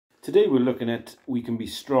Today we're looking at We Can Be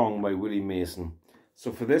Strong by Willie Mason.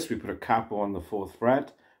 So for this we put a capo on the 4th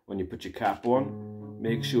fret. When you put your capo on,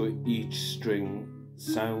 make sure each string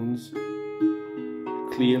sounds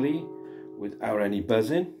clearly without any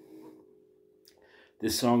buzzing.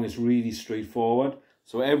 This song is really straightforward.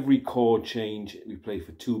 So every chord change we play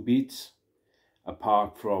for 2 beats,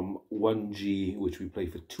 apart from 1 G which we play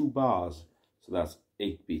for 2 bars. So that's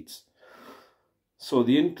 8 beats. So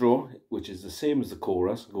the intro, which is the same as the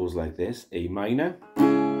chorus, goes like this: A minor,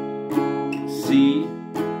 C,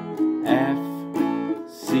 F,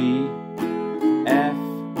 C, F,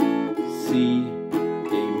 C,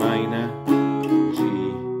 A minor, G.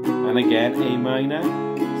 And again, A minor,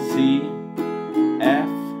 C, F,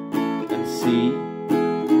 and C,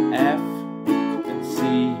 F, and C,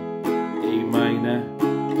 A minor,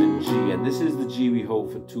 and G. And this is the G we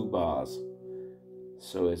hold for 2 bars.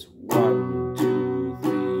 So it's 1, 2,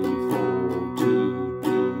 3, 4, 2,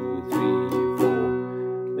 2, 3,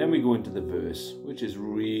 4. Then we go into the verse, which is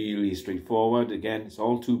really straightforward. Again, it's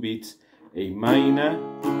all 2 beats. A minor,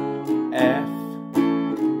 F,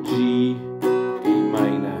 G, A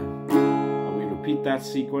minor. And we repeat that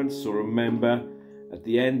sequence. So remember, at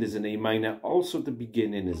the end is an A minor. Also at the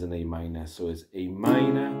beginning is an A minor. So it's A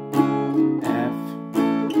minor, F,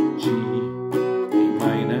 G, A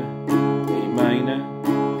minor, A minor,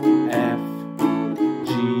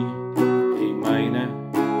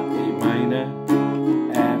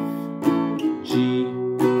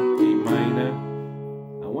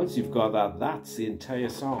 once you've got that, that's the entire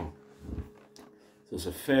song. So it's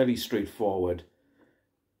a fairly straightforward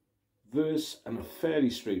verse and a fairly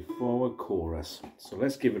straightforward chorus. So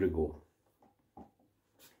let's give it a go.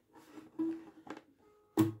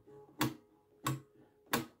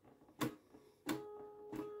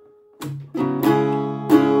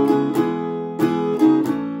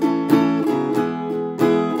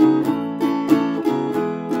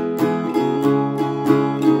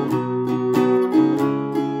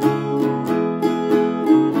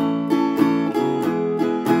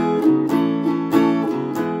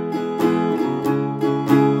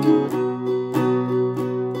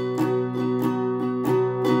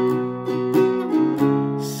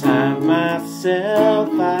 Myself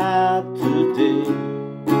out today,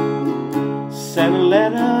 sent a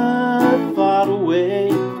letter far away,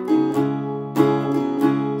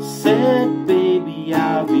 said baby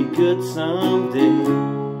I'll be good someday,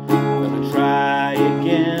 gonna try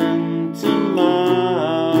again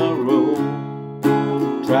tomorrow,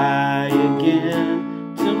 try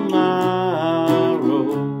again tomorrow.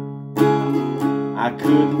 I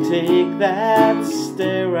couldn't take that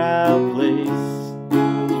sterile place.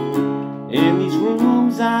 In these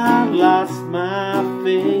rooms I lost my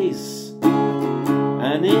face,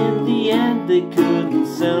 and in the end they couldn't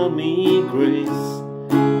sell me grace.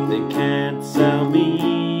 They can't sell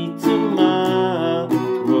me tomorrow.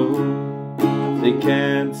 They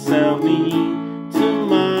can't sell me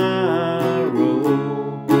tomorrow.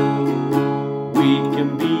 We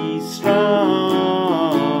can be strong,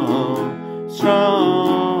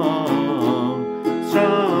 strong,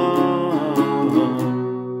 strong.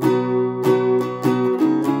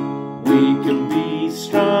 We can be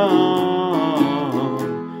strong,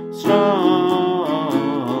 strong,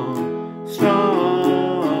 strong.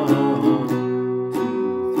 2,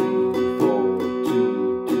 3, 4, 2,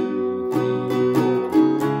 2, 3,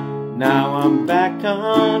 4. Now I'm back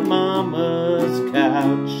on mama's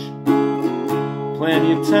couch.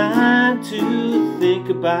 Plenty of time to think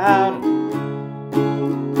about it.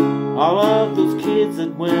 All of those kids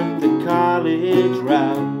that went the college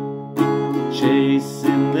route,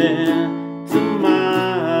 chasing their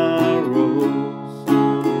tomorrows,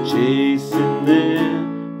 chasing their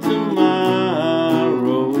tomorrows.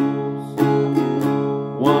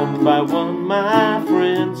 One by one my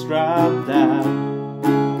friends dropped out.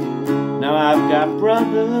 Now I've got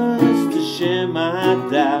brothers to share my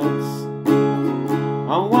doubts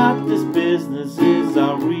on what this business is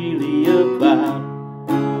all really about.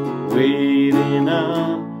 Waiting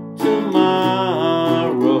on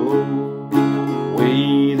tomorrow,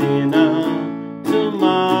 waiting on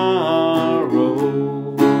tomorrow.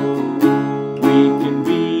 We can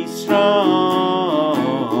be strong,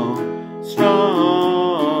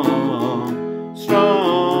 strong,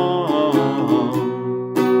 strong.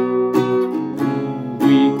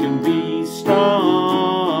 We can be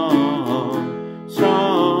strong,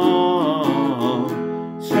 strong,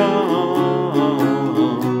 strong. 1,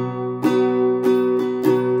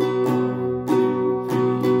 2, 3,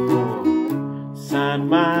 4. Signed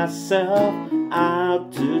myself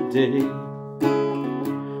out today,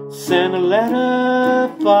 sent a letter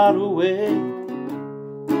far away,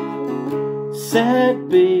 said,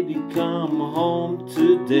 baby, come home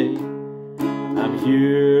today. I'm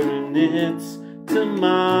hearing it's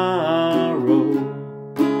tomorrow.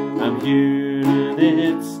 I'm hearing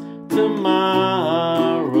it's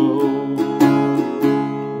tomorrow.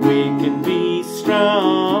 We can be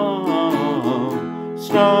strong,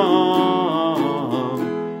 strong,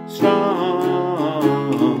 strong.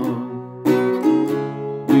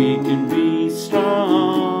 We can be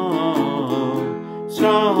strong,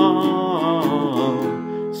 strong,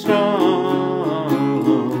 strong.